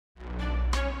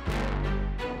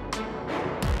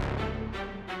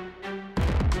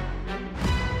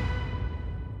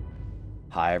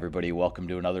Hi, everybody. Welcome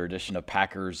to another edition of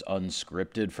Packers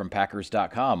Unscripted from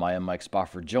Packers.com. I am Mike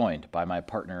Spofford, joined by my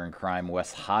partner in crime,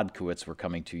 Wes Hodkiewicz. We're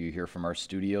coming to you here from our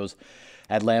studios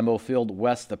at Lambeau Field.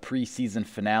 Wes, the preseason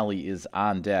finale is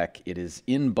on deck. It is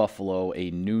in Buffalo,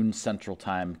 a noon Central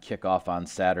Time kickoff on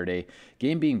Saturday.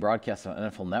 Game being broadcast on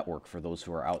NFL Network for those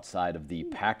who are outside of the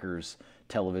Packers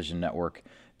television network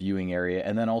viewing area.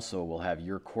 And then also we'll have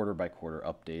your quarter-by-quarter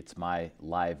updates, my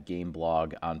live game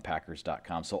blog on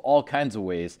Packers.com. So all kinds of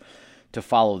ways to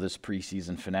follow this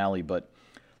preseason finale. But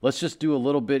let's just do a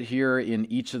little bit here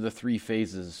in each of the three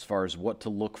phases as far as what to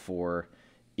look for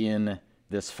in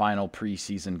this final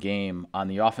preseason game. On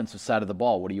the offensive side of the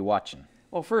ball, what are you watching?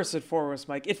 Well, first and foremost,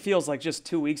 Mike, it feels like just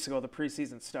 2 weeks ago the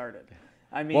preseason started.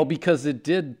 Well, because it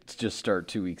did just start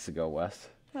 2 weeks ago, Wes.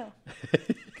 Well,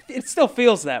 it still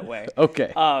feels that way.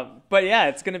 Okay. But yeah,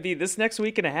 it's going to be, this next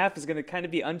week and a half is going to kind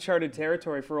of be uncharted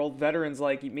territory for old veterans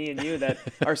like me and you that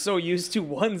are so used to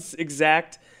one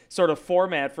exact sort of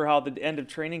format for how the end of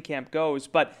training camp goes.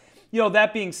 But,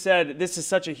 that being said, this is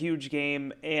such a huge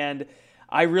game, and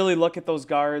I really look at those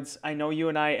guards. I know you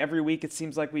and I, every week it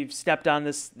seems like we've stepped on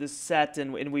this set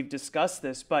and we've discussed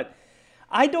this, but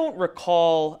I don't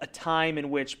recall a time in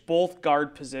which both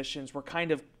guard positions were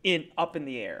kind of up in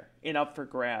the air and up for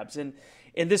grabs. And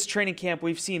in this training camp,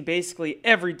 we've seen basically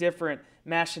every different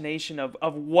machination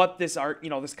of what this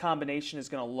this combination is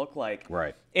going to look like.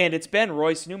 Right. And it's been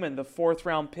Royce Newman, the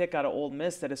 4th-round pick out of Ole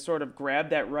Miss, that has sort of grabbed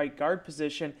that right guard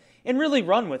position and really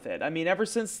run with it. I mean, ever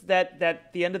since the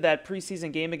end of that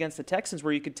preseason game against the Texans,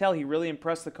 where you could tell he really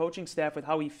impressed the coaching staff with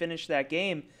how he finished that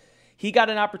game, he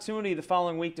got an opportunity the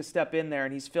following week to step in there,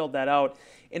 and he's filled that out.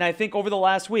 And I think over the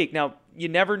last week, now, you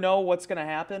never know what's going to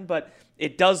happen, but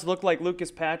it does look like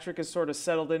Lucas Patrick has sort of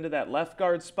settled into that left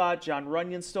guard spot. Jon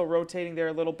Runyon's still rotating there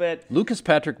a little bit. Lucas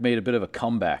Patrick made a bit of a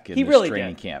comeback in this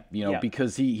training camp,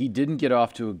 because he didn't get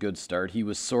off to a good start. He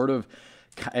was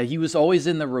he was always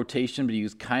in the rotation, but he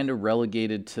was kind of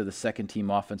relegated to the second-team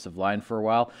offensive line for a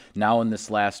while. Now in this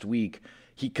last week,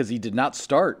 because he did not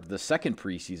start the second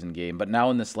preseason game, but now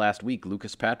in this last week,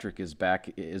 Lucas Patrick is back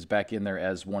in there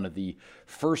as one of the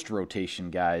first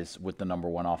rotation guys with the number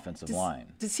one offensive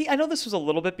line. Does he? I know this was a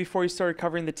little bit before he started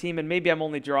covering the team, and maybe I'm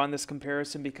only drawing this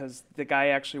comparison because the guy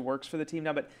actually works for the team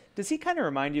now, but does he kind of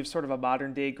remind you of sort of a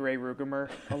modern-day Grey Rugemer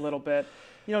a little bit?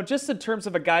 Just in terms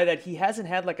of a guy that he hasn't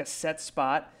had like a set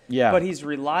spot, but he's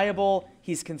reliable,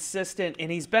 he's consistent,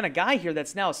 and he's been a guy here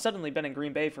that's now suddenly been in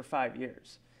Green Bay for 5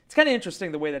 years. It's kind of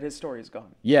interesting the way that his story has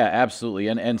gone. Yeah, absolutely.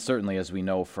 And certainly, as we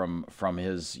know from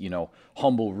his,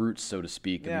 humble roots, so to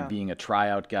speak, I mean, being a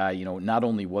tryout guy, not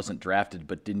only wasn't drafted,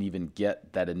 but didn't even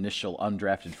get that initial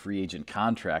undrafted free agent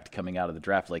contract coming out of the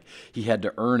draft. Like, he had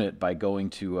to earn it by going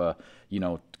to,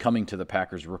 coming to the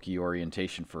Packers rookie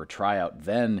orientation for a tryout.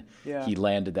 Then he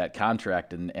landed that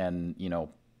contract and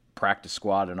practice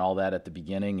squad and all that at the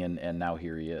beginning, and now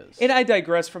here he is. And I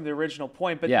digress from the original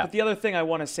point, but the other thing I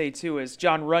want to say too is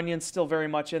Jon Runyon's still very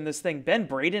much in this thing. Ben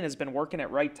Braden has been working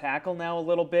at right tackle now a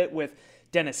little bit with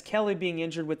Dennis Kelly being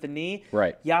injured with the knee.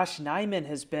 Right. Yosh Nijman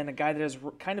has been a guy that has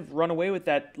kind of run away with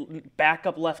that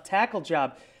backup left tackle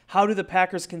job. How do the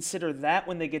Packers consider that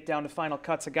when they get down to final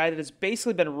cuts? A guy that has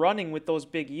basically been running with those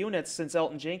big units since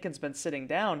Elgton Jenkins been sitting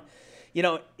down,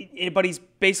 but he's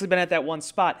basically been at that one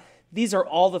spot. These are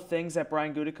all the things that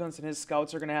Brian Gutekunst and his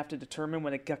scouts are going to have to determine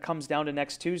when it comes down to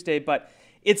next Tuesday. But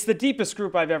it's the deepest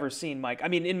group I've ever seen, Mike. I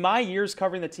mean, in my years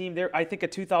covering the team, I think a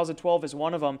 2012 is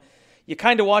one of them. You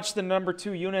kind of watched the number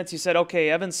 2 units. You said,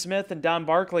 okay, Evan Smith and Don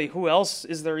Barkley, who else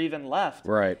is there even left?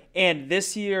 Right. And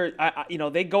this year,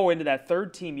 they go into that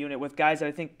third team unit with guys that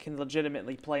I think can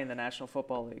legitimately play in the National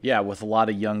Football League. Yeah, with a lot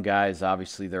of young guys.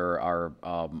 Obviously, there are,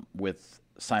 with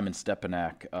Simon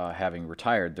Stepanak having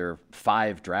retired, there are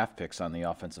 5 draft picks on the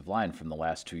offensive line from the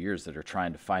last 2 years that are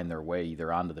trying to find their way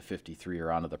either onto the 53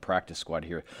 or onto the practice squad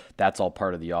here. That's all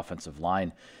part of the offensive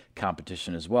line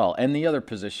competition as well. And the other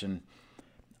position,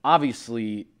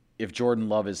 obviously, if Jordan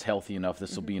Love is healthy enough,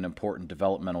 this will be an important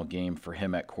developmental game for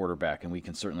him at quarterback, and we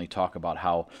can certainly talk about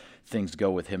how things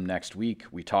go with him next week.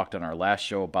 We talked on our last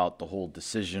show about the whole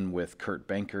decision with Kurt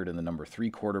Benkert and the number 3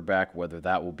 quarterback, whether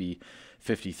that will be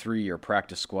 53 or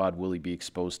practice squad. Will he be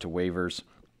exposed to waivers?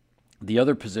 The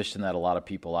other position that a lot of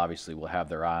people obviously will have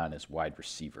their eye on is wide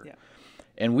receiver. Yeah.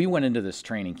 And we went into this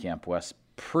training camp, Wes,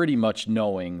 pretty much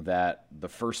knowing that the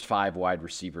first 5 wide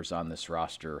receivers on this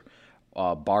roster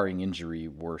barring injury,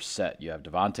 were set. You have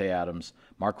Devontae Adams,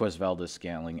 Marquez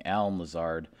Valdes-Scantling, Allen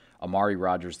Lazard, Amari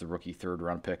Rodgers, the rookie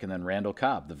third-round pick, and then Randall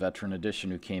Cobb, the veteran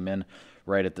addition who came in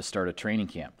right at the start of training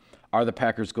camp. Are the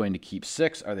Packers going to keep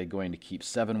 6? Are they going to keep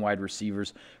 7 wide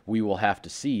receivers? We will have to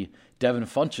see. Devin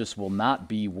Funchess will not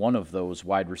be one of those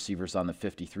wide receivers on the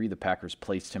 53. The Packers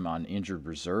placed him on injured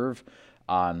reserve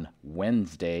on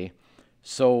Wednesday.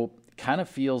 So kind of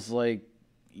feels like,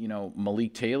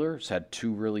 Malik Taylor's had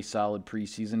 2 really solid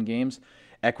preseason games.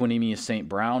 Equanimeous St.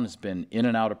 Brown has been in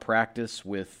and out of practice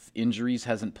with injuries,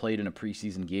 hasn't played in a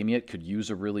preseason game yet, could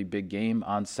use a really big game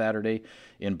on Saturday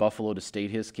in Buffalo to state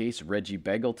his case. Reggie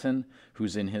Begelton,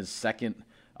 who's in his second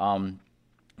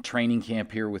training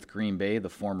camp here with Green Bay, the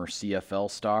former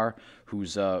CFL star,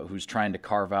 who's trying to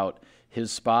carve out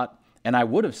his spot. And I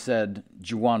would have said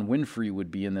Juwann Winfree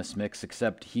would be in this mix,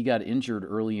 except he got injured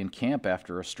early in camp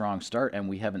after a strong start, and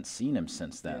we haven't seen him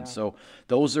since then. Yeah. So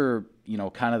those are,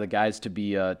 kind of the guys to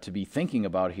be thinking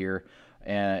about here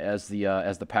as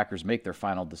the Packers make their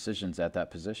final decisions at that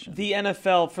position. The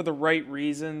NFL, for the right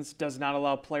reasons, does not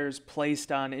allow players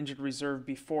placed on injured reserve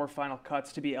before final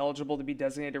cuts to be eligible to be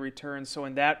designated return. So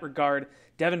in that regard,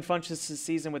 Devin Funchess'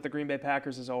 season with the Green Bay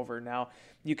Packers is over. Now,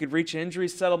 you could reach an injury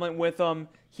settlement with him.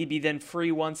 He'd be then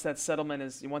free once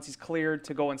he's cleared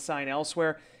to go and sign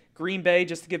elsewhere. Green Bay,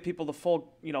 just to give people the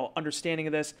full, understanding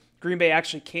of this, Green Bay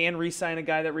actually can re-sign a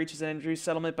guy that reaches an injury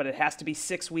settlement, but it has to be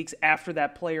 6 weeks after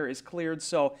that player is cleared.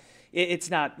 So it's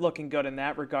not looking good in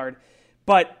that regard.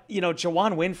 But,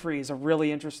 Juwann Winfree is a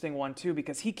really interesting one, too,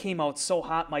 because he came out so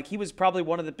hot, Mike. He was probably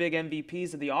one of the big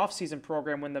MVPs of the offseason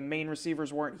program when the main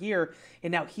receivers weren't here,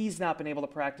 and now he's not been able to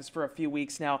practice for a few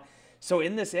weeks now. So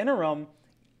in this interim,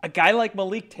 a guy like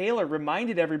Malik Taylor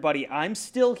reminded everybody, I'm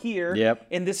still here,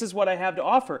 and this is what I have to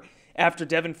offer. After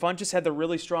Devin Funchess had the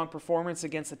really strong performance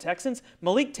against the Texans,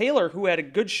 Malik Taylor, who had a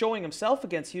good showing himself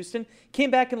against Houston,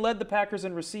 came back and led the Packers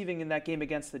in receiving in that game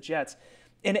against the Jets.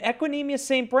 And Equanimeous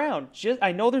St. Brown,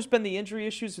 I know there's been the injury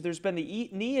issues, there's been the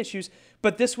knee issues,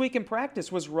 but this week in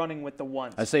practice was running with the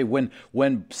ones. I say when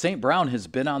St. Brown has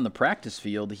been on the practice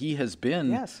field, he has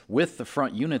been with the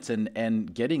front units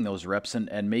and getting those reps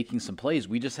and making some plays.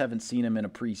 We just haven't seen him in a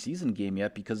preseason game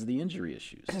yet because of the injury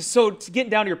issues. So getting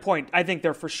down to your point, I think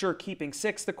they're for sure keeping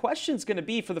 6. The question's going to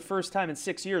be, for the first time in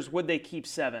 6 years, would they keep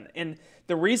 7? And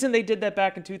the reason they did that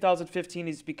back in 2015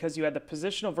 is because you had the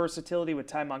positional versatility with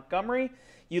Ty Montgomery.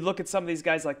 You look at some of these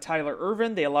guys like Tyler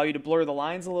Ervin, they allow you to blur the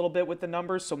lines a little bit with the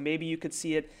numbers, so maybe you could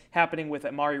see it happening with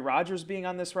Amari Rodgers being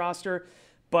on this roster.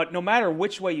 But no matter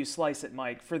which way you slice it,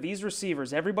 Mike, for these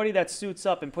receivers, everybody that suits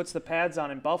up and puts the pads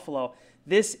on in Buffalo,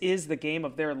 this is the game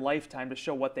of their lifetime to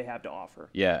show what they have to offer.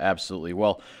 Yeah, absolutely.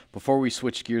 Well, before we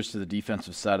switch gears to the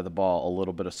defensive side of the ball, a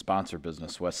little bit of sponsor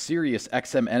business. Wes, Sirius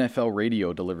XM NFL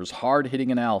Radio delivers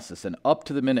hard-hitting analysis and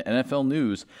up-to-the-minute NFL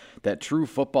news that true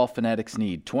football fanatics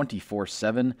need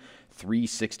 24/7,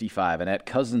 365. And at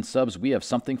Cousin Subs, we have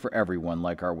something for everyone,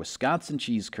 like our Wisconsin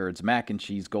cheese curds, mac and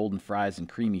cheese, golden fries, and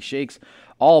creamy shakes,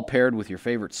 all paired with your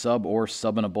favorite sub or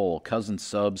sub in a bowl. Cousin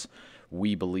Subs,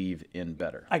 we believe in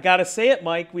better. I got to say it,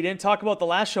 Mike. We didn't talk about the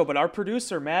last show, but our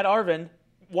producer, Matt Arvin,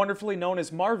 wonderfully known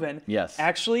as Marvin,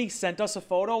 actually sent us a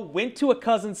photo, went to a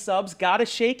Cousin Subs, got a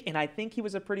shake, and I think he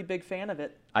was a pretty big fan of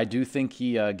it. I do think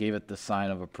he gave it the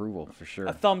sign of approval, for sure.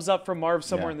 A thumbs up from Marv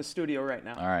somewhere in the studio right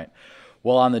now. All right.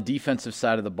 Well, on the defensive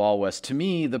side of the ball, Wes, to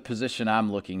me, the position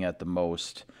I'm looking at the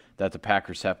most that the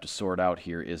Packers have to sort out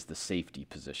here is the safety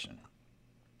position.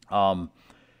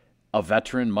 A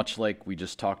veteran, much like we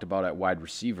just talked about at wide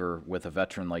receiver, with a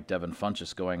veteran like Devin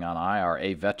Funchess going on IR,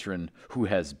 a veteran who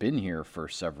has been here for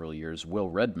several years, Will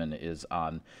Redmond, is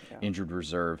on injured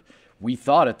reserve. We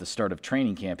thought at the start of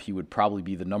training camp he would probably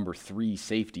be the number 3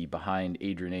 safety behind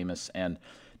Adrian Amos and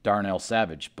Darnell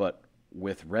Savage, but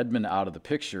with Redmond out of the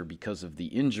picture because of the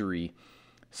injury,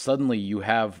 suddenly you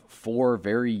have 4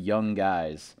 very young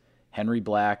guys, Henry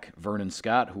Black, Vernon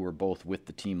Scott, who were both with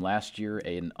the team last year,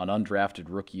 an undrafted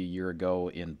rookie a year ago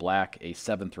in Black, a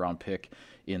 7th-round pick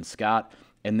in Scott,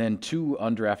 and then 2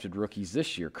 undrafted rookies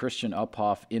this year, Christian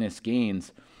Uphoff, Innis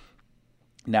Gaines.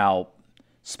 Now,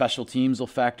 special teams will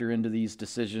factor into these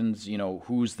decisions,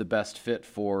 who's the best fit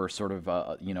for sort of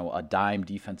a dime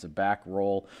defensive back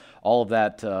role. All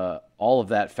of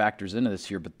that factors into this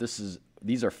here, but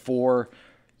these are 4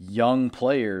 young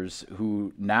players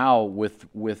who now with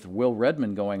Will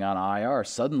Redmond going on IR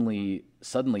suddenly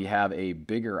have a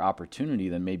bigger opportunity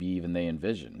than maybe even they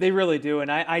envisioned. They really do.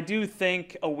 And I do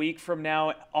think a week from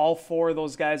now, all 4 of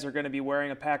those guys are going to be wearing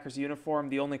a Packers uniform.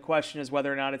 The only question is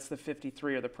whether or not it's the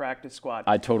 53 or the practice squad.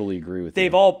 I totally agree with you.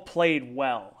 They've all played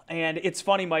well. And it's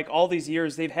funny, Mike, all these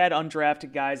years they've had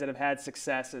undrafted guys that have had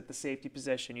success at the safety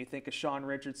position. You think of Sean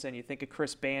Richardson, you think of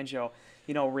Chris Banjo,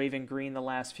 Raven Green the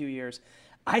last few years.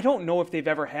 I don't know if they've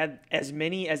ever had as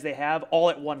many as they have all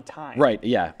at one time. Right,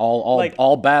 yeah.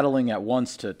 All battling at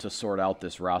once to sort out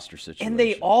this roster situation. And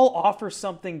they all offer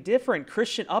something different.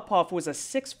 Christian Uphoff was a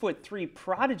 6'3"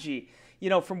 prodigy,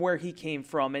 from where he came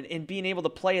from, and being able to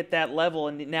play at that level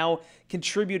and now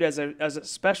contribute as a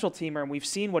special teamer, and we've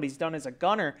seen what he's done as a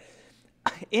gunner.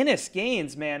 Innis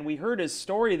Gaines, man, we heard his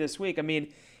story this week. I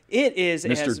mean, it is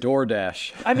Mr.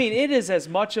 DoorDash. It is as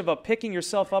much of a picking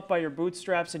yourself up by your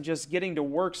bootstraps and just getting to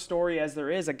work story as there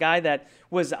is. A guy that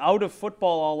was out of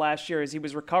football all last year as he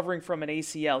was recovering from an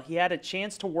ACL. He had a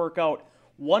chance to work out.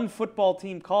 One football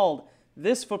team called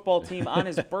this football team on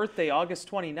his birthday, August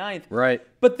 29th. Right.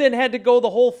 But then had to go the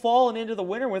whole fall and into the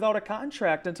winter without a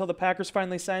contract until the Packers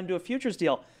finally signed him to a futures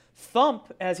deal.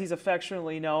 Thump, as he's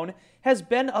affectionately known, has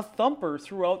been a thumper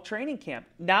throughout training camp.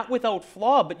 Not without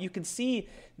flaw, but you can see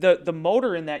the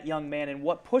motor in that young man and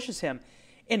what pushes him.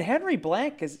 And Henry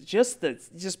Black has just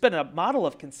been a model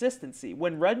of consistency.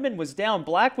 When Redmond was down,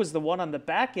 Black was the one on the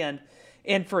back end.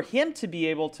 And for him to be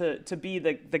able to be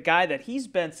the guy that he's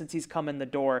been since he's come in the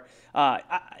door,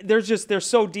 they're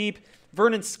so deep.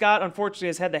 Vernon Scott, unfortunately,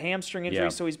 has had the hamstring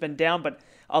injury, so he's been down. But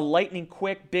a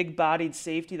lightning-quick, big-bodied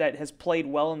safety that has played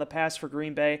well in the past for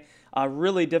Green Bay. A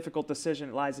really difficult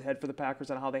decision lies ahead for the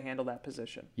Packers on how they handle that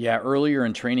position. Yeah, earlier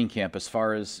in training camp, as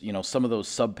far as some of those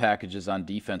sub-packages on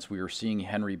defense, we were seeing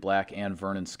Henry Black and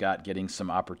Vernon Scott getting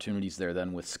some opportunities there.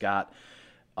 Then with Scott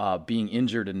being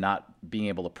injured and not being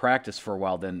able to practice for a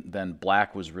while, then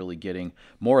Black was really getting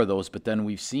more of those. But then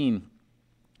we've seen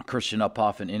Christian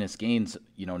Uphoff and Innis Gaines,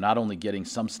 not only getting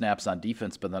some snaps on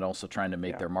defense, but then also trying to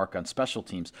make their mark on special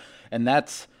teams. And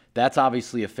that's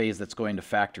obviously a phase that's going to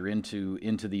factor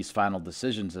into these final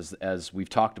decisions, as we've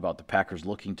talked about, the Packers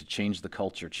looking to change the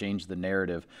culture, change the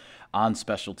narrative on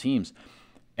special teams.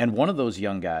 And one of those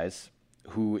young guys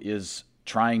who is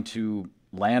trying to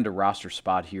land a roster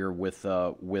spot here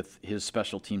with his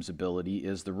special teams ability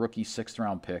is the rookie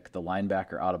 6th-round pick, the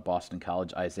linebacker out of Boston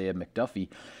College, Isaiah McDuffie.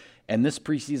 And this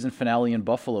preseason finale in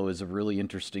Buffalo is a really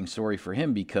interesting story for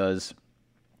him because,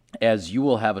 as you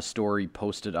will have a story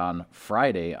posted on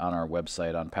Friday on our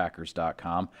website on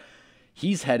Packers.com,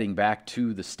 he's heading back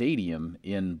to the stadium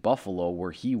in Buffalo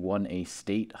where he won a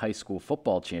state high school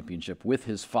football championship with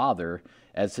his father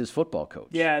as his football coach.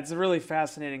 Yeah, it's a really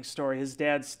fascinating story. His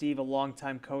dad, Steve, a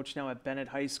longtime coach now at Bennett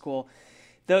High School.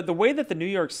 The way that the New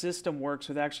York system works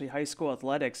with actually high school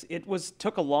athletics,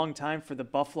 took a long time for the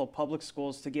Buffalo public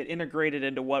schools to get integrated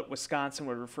into what Wisconsin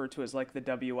would refer to as like the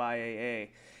WIAA.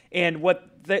 And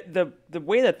what the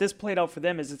way that this played out for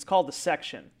them is it's called the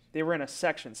section. They were in a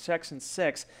section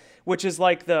 6, which is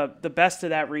like the best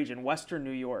of that region, Western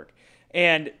New York.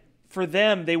 And for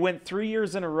them, they went 3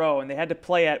 years in a row, and they had to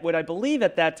play at what I believe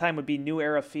at that time would be New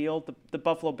Era Field, the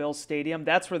Buffalo Bills Stadium.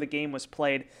 That's where the game was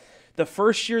played. The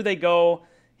first year they go,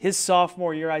 his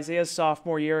sophomore year, Isaiah's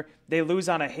sophomore year, they lose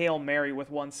on a Hail Mary with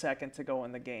 1 second to go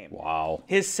in the game. Wow.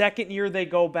 His second year, they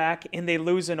go back, and they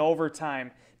lose in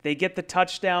overtime. They get the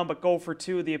touchdown, but go for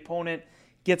 2. The opponent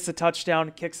gets the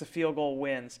touchdown, kicks the field goal,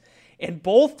 wins. And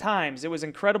both times, it was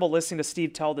incredible listening to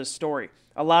Steve tell this story.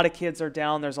 A lot of kids are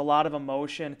down. There's a lot of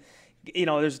emotion.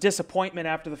 There's disappointment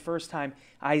after the first time.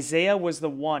 Isaiah was the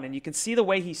one, and you can see the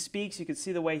way he speaks, you can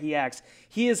see the way he acts.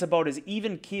 He is about as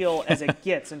even keel as it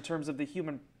gets in terms of the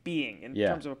human being, in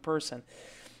terms of a person.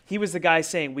 He was the guy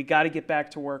saying, we got to get back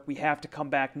to work. We have to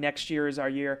come back. Next year is our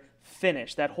year.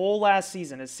 Finish. That whole last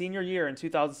season, his senior year in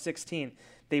 2016,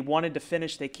 they wanted to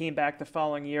finish. They came back the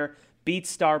following year, beat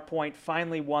Star Point,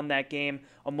 finally won that game,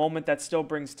 a moment that still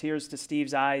brings tears to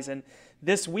Steve's eyes. And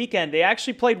this weekend, they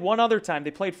actually played one other time. They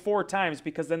played 4 times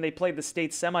because then they played the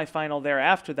state semifinal there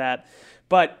after that.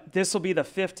 But this will be the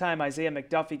 5th time Isaiah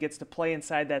McDuffie gets to play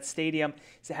inside that stadium.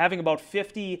 He's having about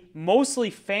 50, mostly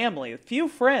family, a few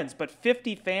friends, but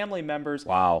 50 family members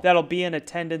that'll be in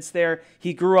attendance there.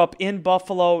 He grew up in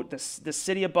Buffalo, the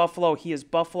city of Buffalo. He is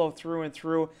Buffalo through and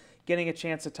through. Getting a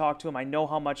chance to talk to him, I know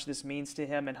how much this means to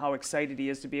him and how excited he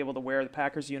is to be able to wear the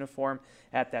Packers uniform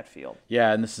at that field.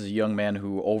 Yeah, and this is a young man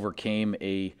who overcame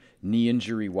a knee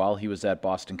injury while he was at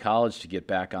Boston College to get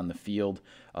back on the field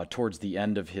towards the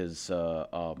end of his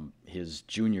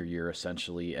junior year,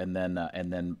 essentially, and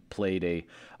then played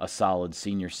a solid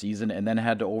senior season, and then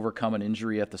had to overcome an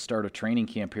injury at the start of training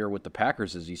camp here with the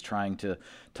Packers as he's trying to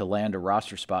land a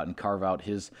roster spot and carve out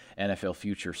his NFL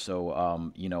future.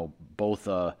 So, both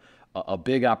a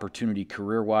big opportunity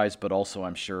career-wise, but also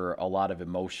I'm sure a lot of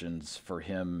emotions for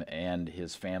him and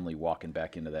his family walking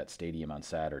back into that stadium on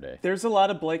Saturday. There's a lot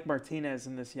of Blake Martinez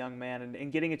in this young man,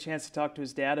 and getting a chance to talk to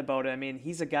his dad about it. I mean,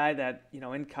 he's a guy that,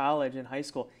 in college and high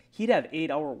school, he'd have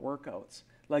 8-hour workouts.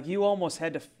 Like, you almost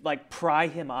had to, pry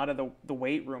him out of the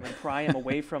weight room and pry him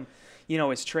away from,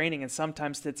 his training, and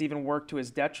sometimes that's even worked to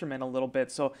his detriment a little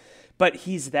bit. So, but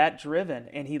he's that driven,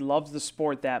 and he loves the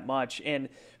sport that much. And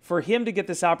for him to get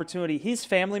this opportunity, his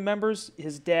family members,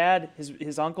 his dad,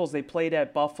 his uncles, they played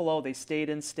at Buffalo. They stayed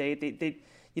in state. They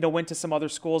went to some other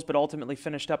schools, but ultimately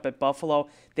finished up at Buffalo.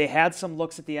 They had some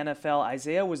looks at the NFL.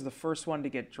 Isaiah was the first one to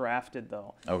get drafted,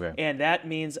 though. Okay. And that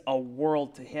means a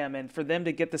world to him. And for them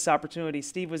to get this opportunity,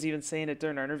 Steve was even saying it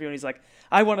during our interview, and he's like,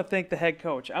 I want to thank the head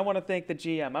coach. I want to thank the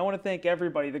GM. I want to thank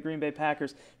everybody, the Green Bay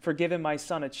Packers, for giving my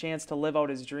son a chance to live out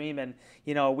his dream. And,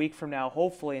 a week from now,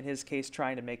 hopefully, in his case,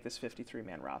 trying to make this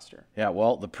 53-man roster. Yeah,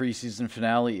 well, the preseason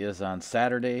finale is on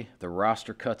Saturday. The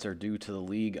roster cuts are due to the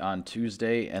league on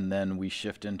Tuesday, and then we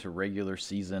shift into regular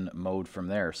season mode from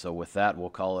there. So with that, we'll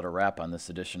call it a wrap on this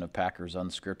edition of Packers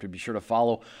Unscripted. Be sure to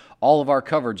follow all of our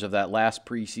coverage of that last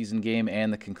preseason game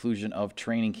and the conclusion of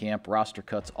training camp, roster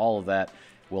cuts, all of that.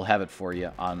 We'll have it for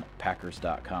you on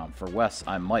Packers.com. For Wes,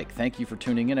 I'm Mike. Thank you for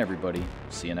tuning in, everybody.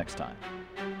 See you next time.